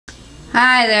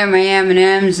Hi there, my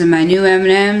M&Ms and my new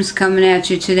M&Ms coming at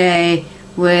you today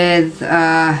with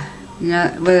a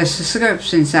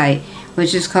subscription site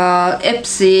which is called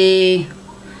Ipsy.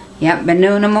 Yep, been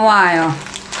doing them a while.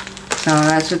 So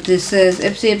that's what this is,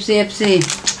 Ipsy.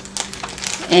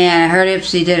 And I heard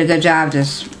Ipsy did a good job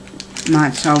this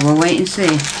month, so we'll wait and see.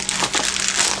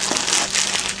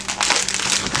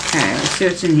 Okay, let's see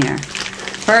what's in here.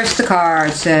 First, the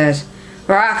card says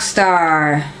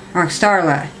Rockstarlet.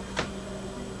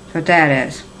 That's what that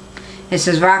is. It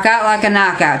says rock out like a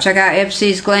knockout. Check out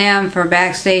Ipsy's glam for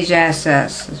backstage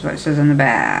access. That's what it says on the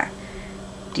back.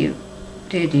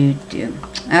 Okay.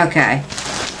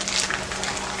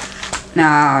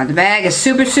 Now, the bag is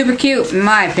super cute in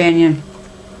my opinion.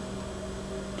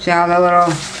 See all the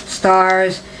little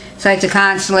stars? It's like the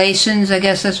constellations, I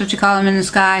guess that's what you call them in the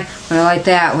sky. But I like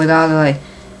that with all the like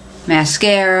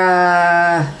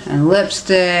mascara and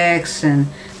lipsticks and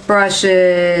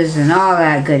brushes and all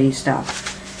that goody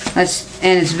stuff.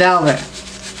 And it's velvet,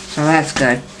 so that's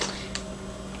good.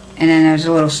 And then there's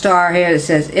a little star here that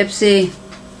says Ipsy.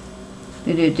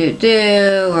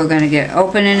 We're gonna get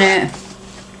opening it.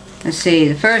 Let's see.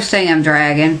 The first thing I'm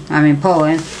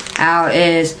pulling out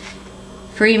is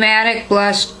Freematic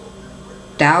Blush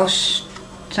Douse,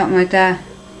 something like that.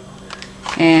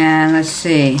 And let's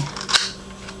see.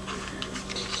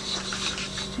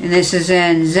 And this is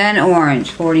in Zen Orange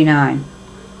 49.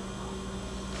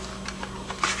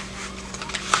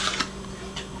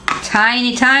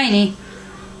 Tiny.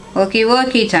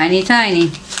 Looky, tiny.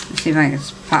 Let's see if I can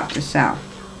pop this out.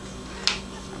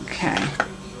 Okay.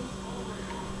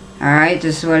 Alright,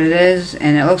 this is what it is.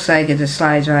 And it looks like it just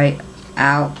slides right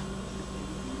out.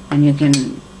 And you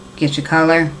can get your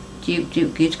color. Get your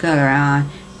color on.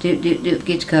 Get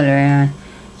your color on.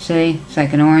 See? It's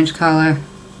like an orange color.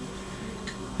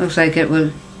 Looks like it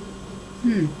would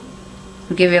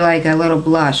give you like a little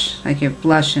blush, like you're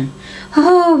blushing.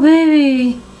 Oh,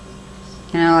 baby!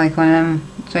 You know, like one of them.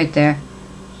 It's right there.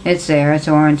 It's there. It's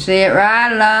orange. See it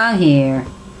right along here.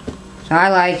 So I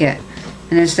like it.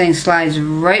 And this thing slides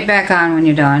right back on when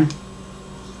you're done.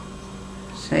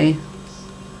 See?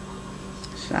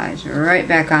 Slides right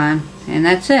back on. And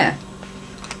that's it.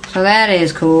 So that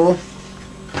is cool.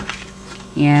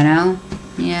 You know.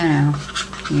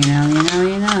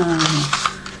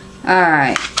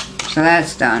 Alright, so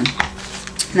that's done.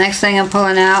 Next thing I'm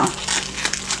pulling out.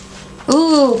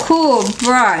 Ooh, cool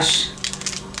brush.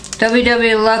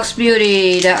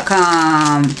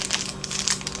 www.luxbeauty.com.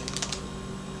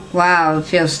 Wow, it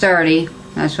feels sturdy.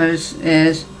 That's what it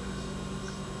is.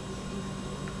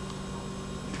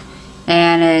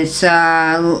 And it's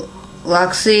Luxy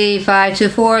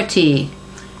 524T.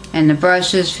 And the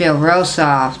brushes feel real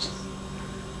soft.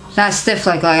 It's not stiff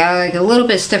like I like a little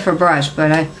bit stiffer brush,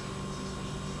 but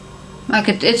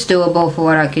it's doable for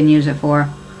what I can use it for.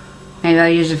 Maybe I'll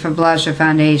use it for blush or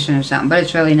foundation or something, but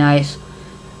it's really nice.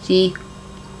 See?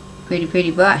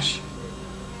 Pretty brush.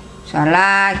 So I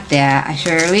like that. I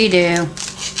surely do.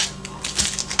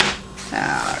 So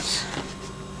let's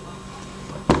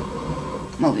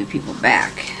move you people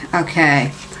back.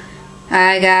 Okay.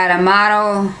 I got a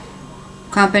Model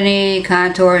Company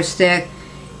contour stick.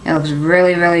 It looks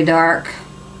really dark.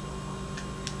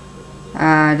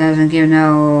 Doesn't give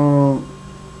no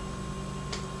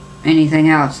anything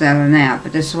else other than that,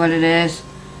 but this is what it is.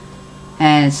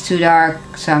 And it's too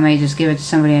dark, so I may just give it to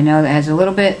somebody I know that has a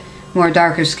little bit more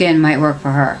darker skin. Might work for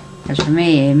her, because for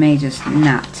me it may just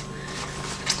not.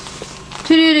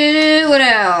 What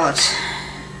else?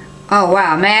 Oh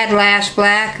wow, Mad Lash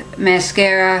Black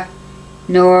Mascara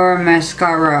Nor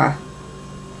Mascara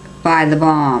by The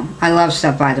Balm. I love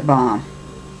stuff by The Balm.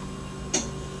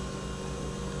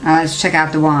 Now let's check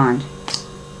out the wand.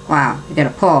 Wow, you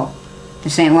gotta pull.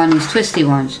 This ain't one of these twisty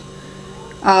ones.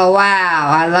 Oh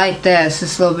wow, I like this.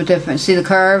 It's a little bit different. See the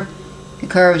curve? The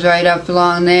curve's right up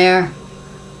along there.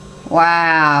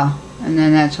 Wow. And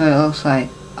then that's what it looks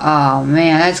like. Oh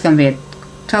man, that's gonna be a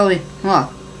totally,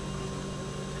 look.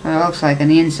 What it looks like on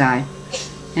the inside.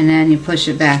 And then you push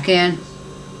it back in.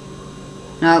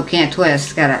 No, can't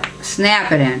twist. Gotta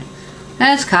snap it in.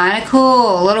 That's kind of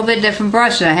cool. A little bit different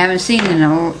brushes. I haven't seen in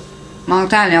a long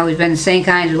time. They've always been the same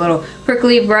kinds of little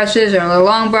prickly brushes or little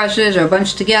long brushes or a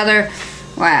bunch together.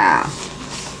 Wow.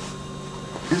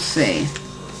 Let's see.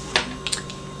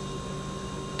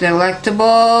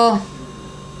 Delectable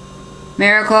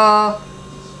Miracle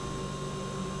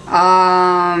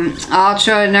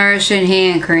Ultra Nourishing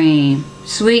Hand Cream.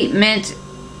 Sweet Mint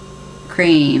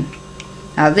Cream.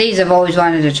 Now these I've always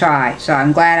wanted to try, so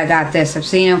I'm glad I got this. I've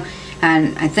seen them,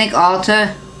 and I think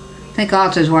Ulta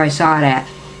is where I saw it at.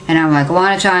 And I'm like, I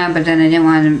want to try them, but then I didn't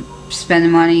want to spend the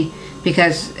money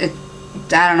because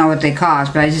I don't know what they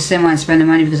cost, but I just didn't want to spend the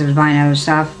money because I was buying other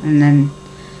stuff. And then,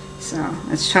 so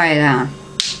let's try it on.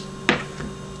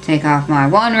 Take off my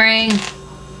 1 ring,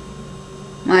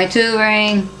 my 2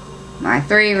 ring, my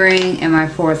 3 ring, and my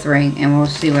 4th ring, and we'll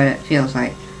see what it feels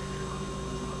like.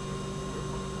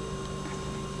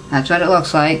 That's what it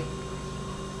looks like.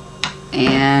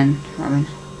 And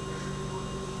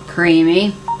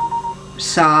creamy,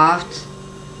 soft.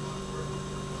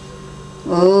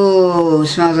 Ooh,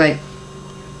 smells like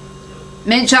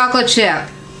mint chocolate chip,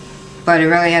 but it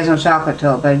really has no chocolate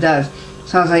to it, but it does.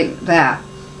 Smells like that.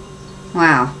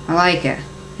 Wow, I like it.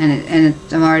 And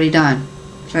I'm already done.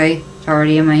 See? It's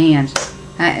already in my hands.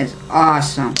 That is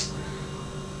awesome.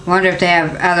 Wonder if they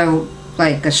have other,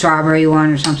 like a strawberry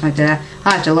one or something like that.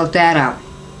 I'll have to look that up.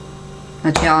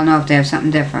 Let y'all know if they have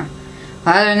something different.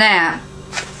 But other than that,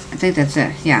 I think that's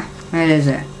it. Yeah, that is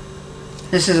it.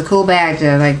 This is a cool bag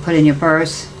to like put in your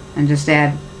purse and just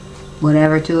add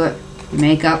whatever to it.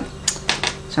 Makeup.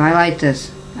 So I like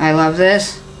this. I love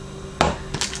this.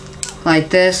 Like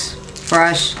this.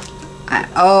 Brush. I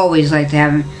always like to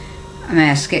have a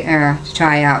mascara to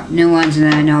try out new ones, and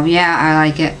then I know, yeah, I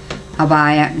like it. I'll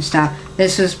buy it and stuff.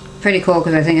 This was pretty cool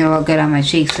because I think it'll look good on my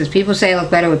cheeks. Because people say I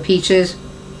look better with peaches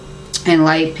and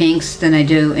light pinks than I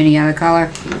do any other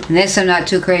color. And this I'm not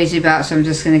too crazy about, so I'm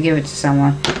just going to give it to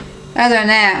someone. Other than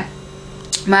that,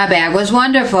 my bag was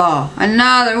wonderful.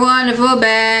 Another wonderful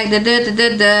bag. Da, da, da,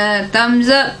 da, da. Thumbs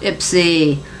up,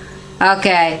 Ipsy.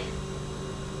 Okay.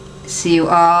 See you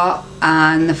all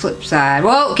on the flip side.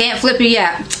 Whoa, can't flip you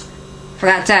yet.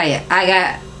 Forgot to tell you. I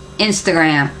got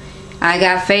Instagram. I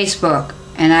got Facebook.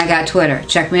 And I got Twitter.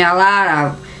 Check me all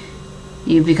out.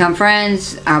 You become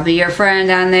friends. I'll be your friend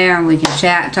on there, and we can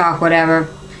chat, talk, whatever.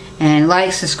 And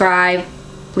like, subscribe.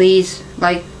 Please,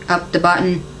 like up the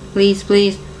button. Please,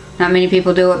 please. Not many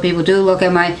people do it. People do look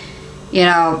at my,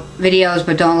 videos,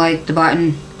 but don't like the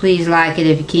button. Please like it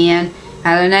if you can.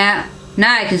 Other than that,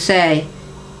 now I can say,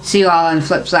 see you all on the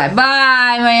flip side.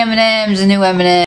 Bye, my M&Ms, the new M&Ms.